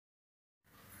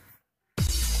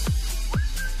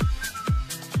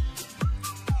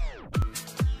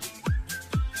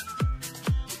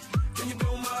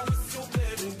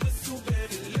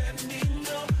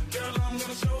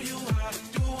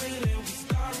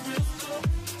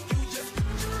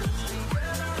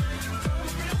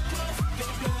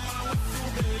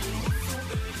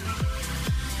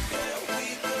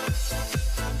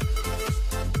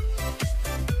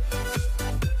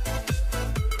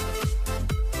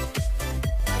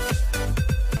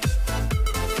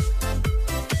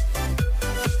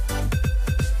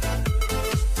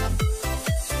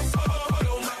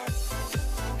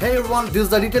Hey everyone, this is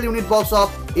the retail unit box of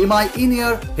MI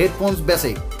in-ear headphones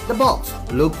basic. The box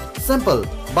looks simple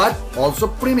but also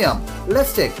premium.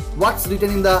 Let's check what's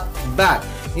written in the back.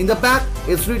 In the back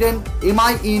it's written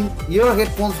MI in-ear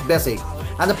headphones basic,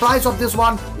 and the price of this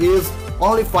one is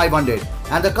only 500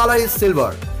 and the color is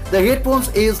silver. The headphones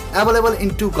is available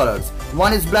in two colors.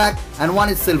 One is black and one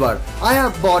is silver. I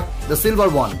have bought the silver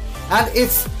one and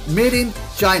it's made in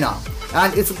China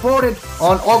and it's imported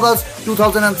on August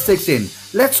 2016.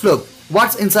 Let's look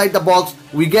what's inside the box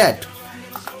we get.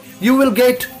 You will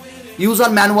get user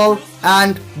manual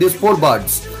and these 4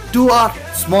 buds. 2 are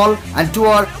small and 2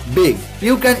 are big.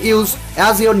 You can use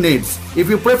as your needs. If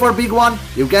you prefer big one,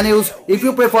 you can use. If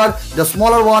you prefer the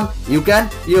smaller one, you can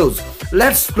use.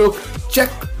 Let's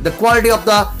check the quality of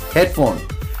the headphone.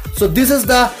 So this is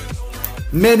the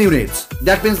main units.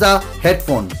 That means the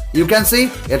headphone. You can see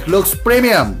it looks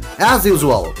premium as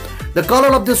usual. The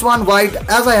color of this one white,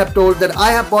 as I have told that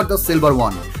I have bought the silver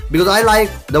one because I like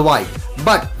the white.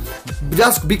 But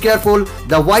just be careful,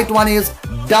 the white one is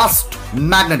dust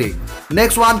magnetic.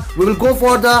 Next one we will go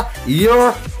for the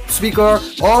ear speaker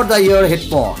or the ear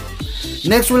headphone.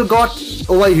 Next we'll got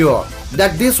over here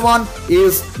that this one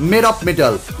is made of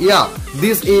metal. Yeah,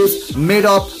 this is made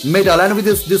of metal, and with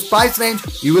this price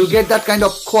range you will get that kind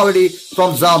of quality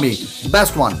from Xiaomi,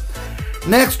 best one.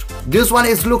 Next, this one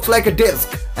looks like a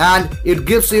disc and it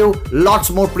gives you lots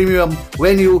more premium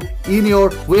when you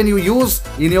use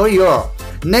in your ear.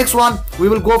 Next one we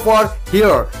will go for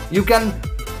here. You can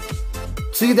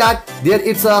see that there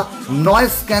it's a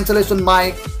noise cancellation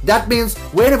mic. That means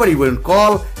whenever you will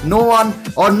call, no one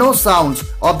or no sounds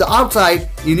of the outside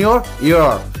in your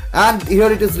ear. And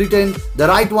here it is written the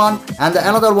right one and the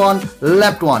another one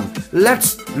left one.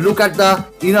 Let's look at the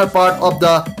inner part of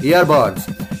the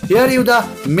earbuds. Here you the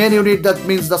main unit, that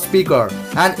means the speaker,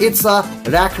 and it's a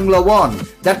rectangular one.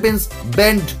 That means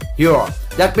bent here.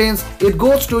 That means it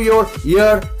goes to your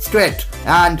ear straight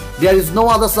and there is no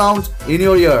other sounds in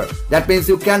your ear. That means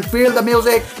you can feel the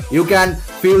music, you can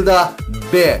feel the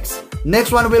bass.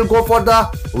 Next one we'll go for the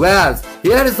wears.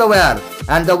 Here is the wear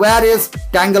and the wear is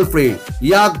tangle free.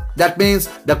 Yeah, that means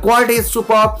the quality is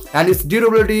superb and its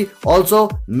durability also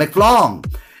make long.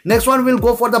 Next one we'll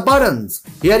go for the buttons.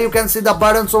 Here you can see the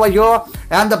buttons over here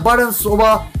and the buttons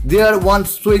over there. One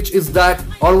switch is that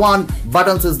or one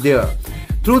buttons is there.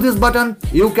 Through this button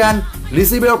you can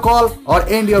receive your call or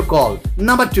end your call.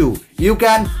 Number 2, you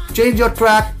can change your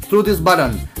track through this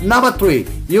button. Number 3,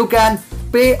 you can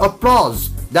pay or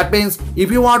pause. That means if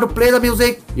you want to play the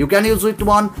music, you can use it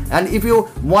one, and if you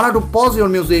wanted to pause your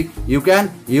music, you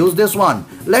can use this one.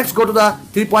 Let's go to the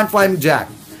 3.5 jack.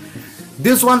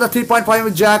 This one, the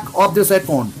 3.5 jack of this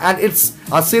headphone, and it's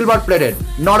a silver plated,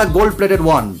 not a gold plated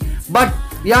one. But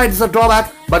yeah, it's a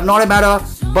drawback, but not a matter.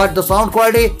 But the sound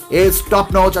quality is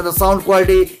top notch, and the sound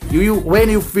quality when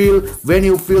you feel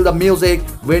the music,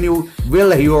 when you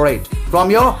will hear it from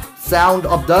your sound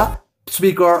of the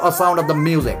speaker or sound of the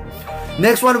music.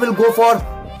 Next one will go for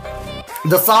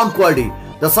the sound quality.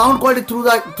 The sound quality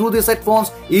through these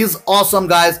headphones is awesome,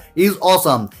 guys. Is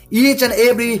awesome. Each and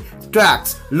every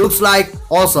tracks looks like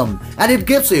awesome, and it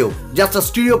gives you just a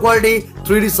stereo quality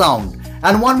 3D sound.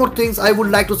 And one more thing I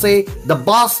would like to say, the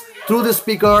bass through this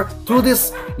speaker, through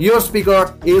this ear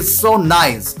speaker is so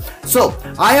nice. So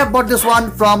I have bought this one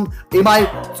from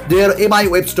their MI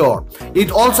web store.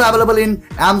 It also available in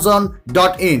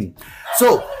Amazon.in.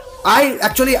 So I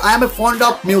am a fond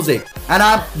of music, and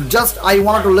I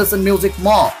wanted to listen music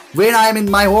more when I am in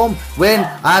my home, when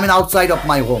I am outside of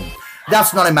my home.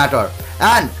 That's not a matter.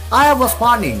 And I was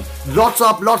finding lots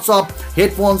of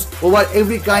headphones over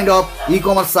every kind of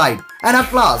e-commerce site, and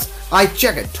at last I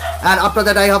check it, and after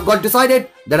that I have got decided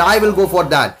that I will go for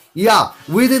that. Yeah,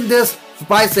 within this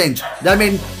price range, that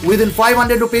means within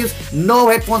 500 rupees, no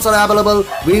headphones are available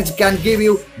which can give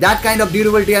you that kind of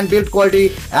durability and build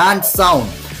quality and sound.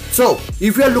 So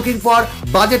if you are looking for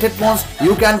budget headphones,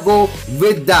 you can go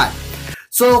with that.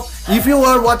 So if you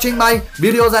are watching my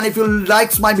videos and if you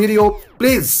likes my video,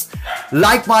 please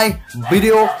like my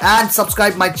video and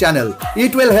subscribe my channel.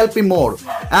 It will help me more,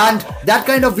 and that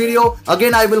kind of video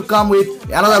again I will come with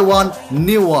another one,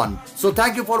 new one. So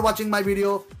thank you for watching my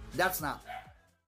video. That's now.